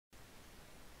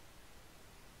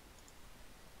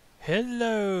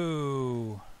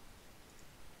Hello!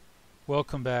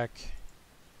 Welcome back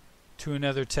to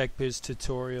another TechBiz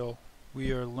tutorial.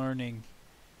 We are learning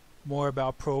more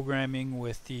about programming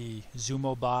with the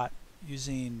Zumo bot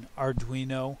using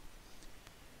Arduino,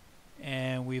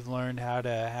 and we've learned how to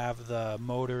have the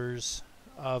motors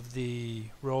of the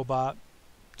robot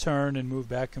turn and move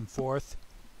back and forth.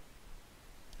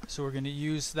 So we're going to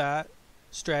use that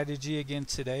strategy again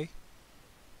today.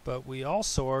 But we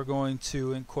also are going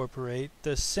to incorporate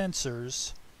the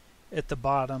sensors at the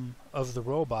bottom of the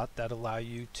robot that allow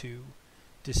you to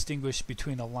distinguish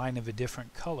between a line of a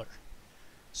different color.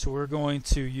 So we're going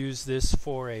to use this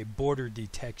for a border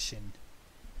detection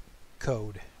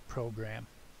code program.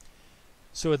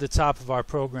 So at the top of our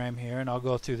program here, and I'll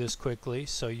go through this quickly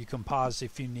so you can pause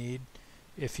if you need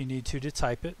to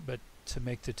type it, but to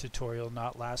make the tutorial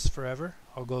not last forever,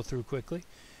 I'll go through quickly.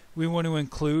 We want to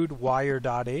include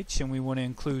wire.h and we want to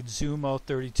include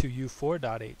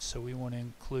Zumo32u4.h. So we want to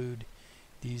include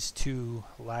these two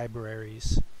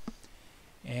libraries.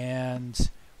 And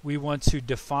we want to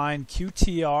define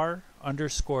QTR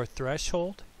underscore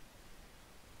threshold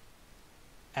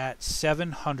at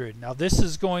 700. Now this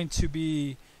is going to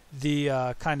be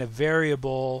the kind of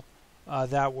variable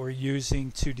that we're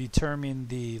using to determine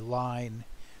the line.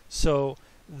 So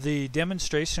the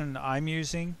demonstration I'm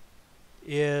using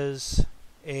is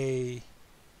a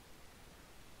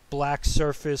black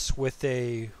surface with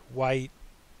a white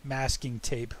masking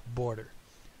tape border.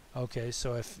 Okay,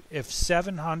 so if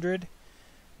 700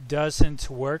 doesn't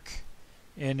work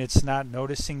and it's not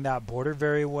noticing that border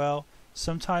very well,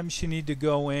 sometimes you need to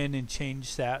go in and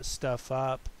change that stuff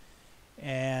up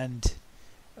and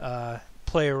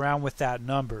play around with that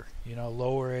number. You know,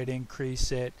 lower it,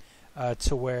 increase it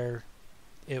to where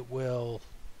it will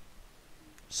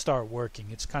start working.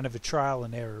 It's kind of a trial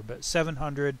and error, but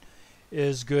 700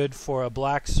 is good for a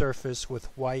black surface with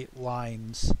white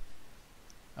lines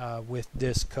with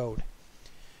this code.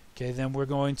 Okay, then we're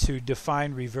going to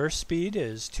define reverse speed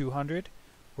as 200.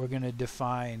 We're going to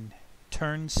define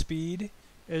turn speed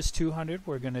as 200.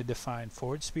 We're going to define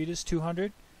forward speed as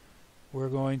 200. We're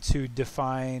going to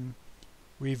define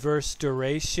reverse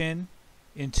duration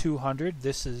in 200.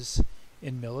 This is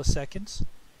in milliseconds.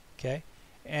 Okay.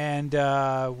 And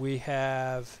we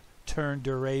have turn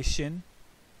duration,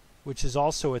 which is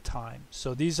also a time.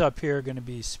 So these up here are going to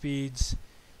be speeds,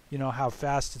 you know, how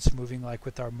fast it's moving, like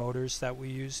with our motors that we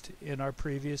used in our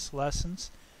previous lessons.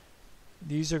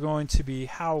 These are going to be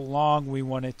how long we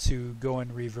want it to go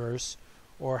in reverse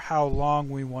or how long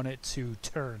we want it to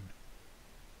turn.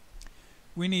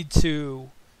 We need to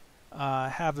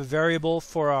have a variable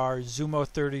for our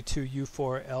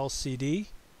Zumo32u4 LCD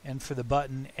and for the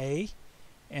button A,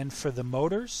 and for the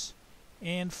motors,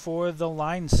 and for the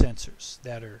line sensors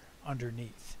that are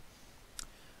underneath.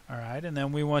 Alright, and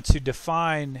then we want to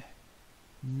define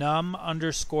num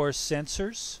underscore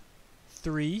sensors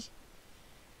 3,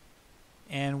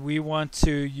 and we want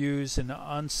to use an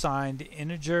unsigned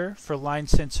integer for line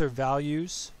sensor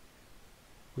values,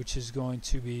 which is going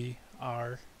to be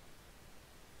our,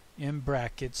 in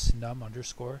brackets, num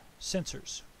underscore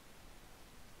sensors.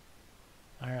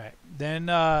 Alright, then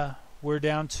we're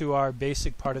down to our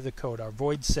basic part of the code, our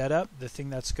void setup, the thing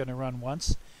that's going to run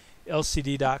once.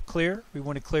 LCD.clear, we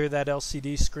want to clear that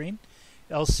LCD screen.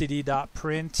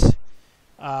 LCD.print,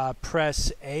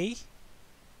 press A,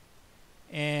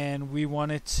 and we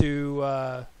want it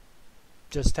to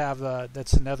just have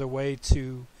that's another way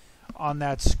to, on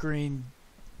that screen,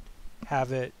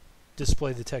 have it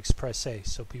display the text press A,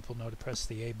 so people know to press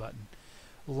the A button.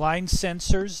 Line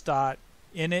sensors.init3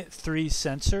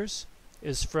 sensors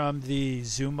is from the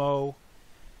Zumo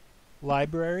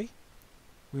library.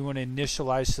 We want to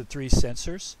initialize the 3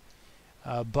 sensors.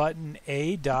 Button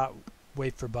A dot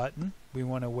wait for button. We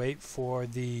want to wait for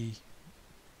the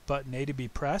button A to be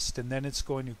pressed, and then it's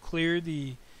going to clear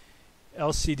the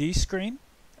LCD screen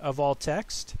of all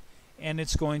text, and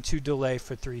it's going to delay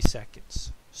for 3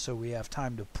 seconds. So we have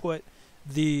time to put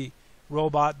the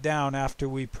robot down after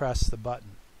we press the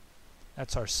button.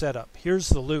 That's our setup. Here's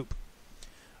the loop.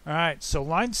 Alright, so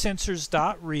line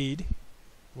sensors.read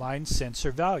line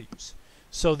sensor values.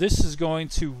 So this is going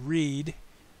to read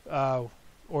or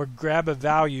grab a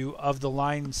value of the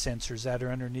line sensors that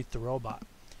are underneath the robot.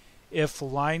 If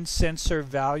line sensor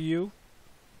value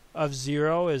of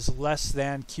 0 is less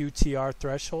than QTR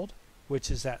threshold,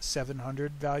 which is that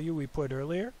 700 value we put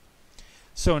earlier.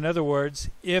 So in other words,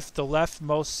 if the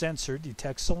leftmost sensor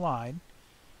detects a line,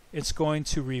 it's going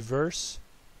to reverse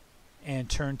and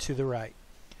turn to the right.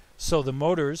 So the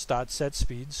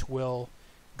motors.setSpeeds will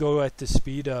go at the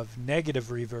speed of negative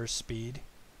reverse speed,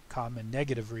 common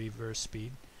negative reverse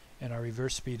speed, and our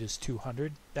reverse speed is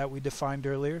 200 that we defined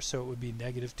earlier, so it would be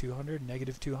negative 200,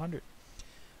 negative 200.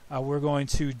 We're going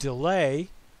to delay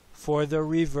for the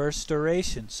reverse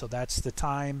duration, so that's the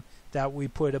time that we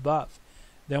put above.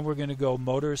 Then we're going to go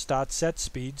motors.set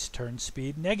speeds, turn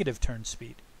speed, negative turn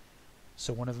speed.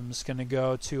 So one of them is going to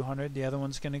go 200, the other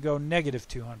one's going to go negative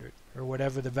 200, or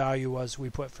whatever the value was we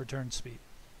put for turn speed.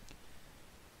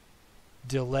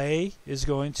 Delay is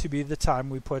going to be the time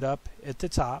we put up at the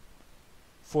top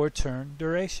for turn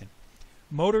duration.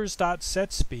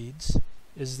 Motors.set speeds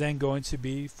is then going to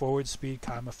be forward speed,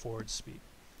 comma, forward speed.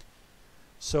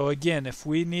 So again, if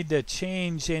we need to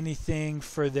change anything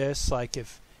for this, like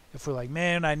if we're like,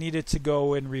 man, I need it to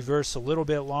go in reverse a little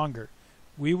bit longer,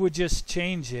 we would just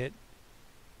change it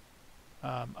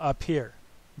up here.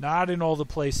 Not in all the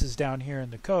places down here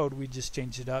in the code, we just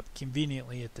change it up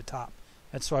conveniently at the top.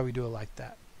 That's why we do it like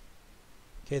that.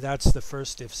 Okay, that's the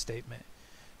first if statement.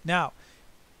 Now,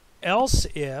 else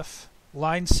if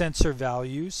line sensor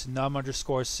values, num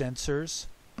underscore sensors,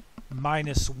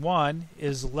 -1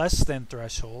 is less than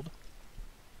threshold.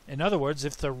 In other words,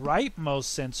 if the rightmost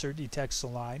sensor detects a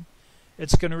line,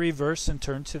 it's going to reverse and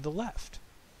turn to the left.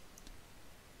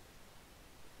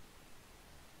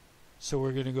 So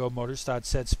we're going to go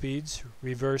motors.set speeds,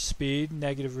 reverse speed,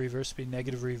 negative reverse speed,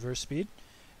 negative reverse speed.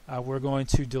 We're going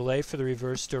to delay for the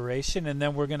reverse duration, and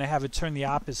then we're going to have it turn the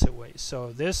opposite way.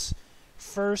 So this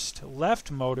first left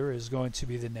motor is going to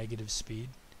be the negative speed,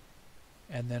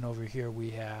 and then over here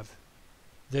we have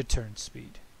the turn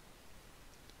speed.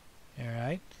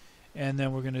 Alright, and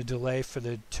then we're going to delay for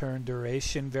the turn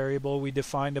duration variable we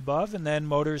defined above, and then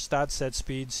motors.set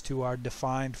speeds to our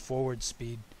defined forward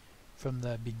speed from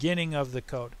the beginning of the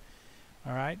code.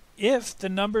 Alright, if the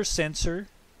number sensor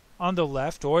on the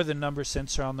left or the number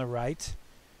sensor on the right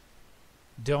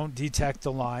don't detect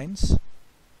the lines,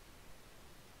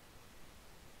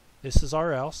 this is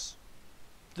our else.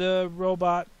 The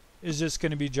robot is just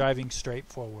going to be driving straight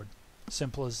forward.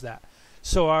 Simple as that.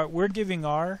 So we're giving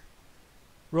our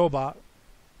robot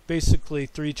basically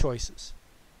three choices.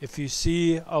 If you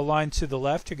see a line to the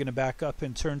left, you're going to back up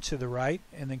and turn to the right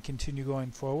and then continue going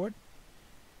forward.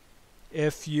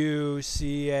 If you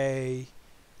see a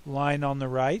line on the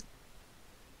right,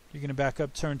 you're going to back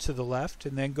up, turn to the left,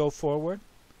 and then go forward.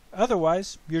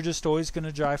 Otherwise, you're just always going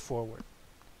to drive forward.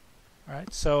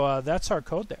 Alright, so that's our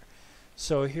code there.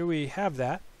 So here we have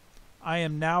that. I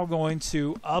am now going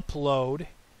to upload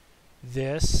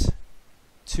this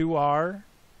to our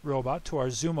robot, to our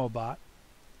Zumo bot,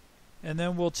 and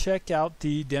then we'll check out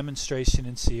the demonstration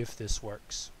and see if this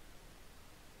works.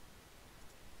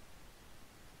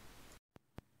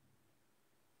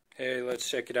 Hey, let's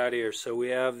check it out here. So we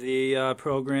have the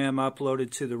program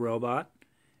uploaded to the robot.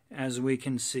 As we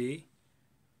can see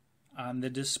on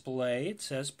the display, it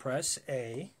says press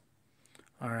A.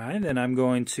 Alright, then I'm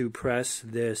going to press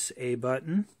this A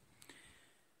button.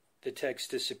 The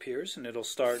text disappears and it'll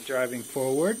start driving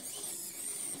forward.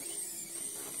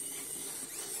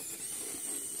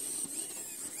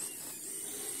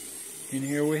 And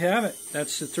here we have it.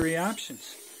 That's the three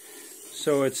options.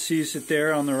 So it sees it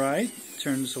there on the right,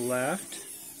 turns left,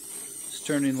 it's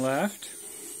turning left,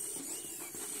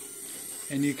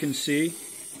 and you can see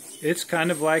it's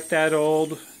kind of like that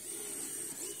old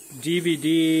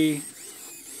DVD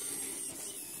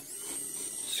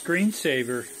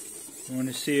screensaver. I want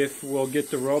to see if we'll get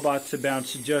the robot to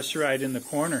bounce just right in the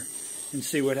corner and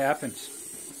see what happens.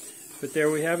 But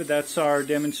there we have it. That's our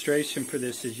demonstration for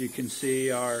this. As you can see,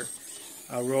 our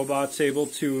robot's able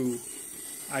to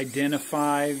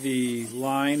identify the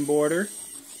line border,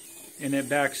 and it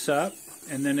backs up,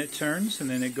 and then it turns, and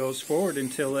then it goes forward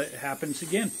until it happens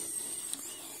again.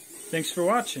 Thanks for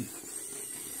watching.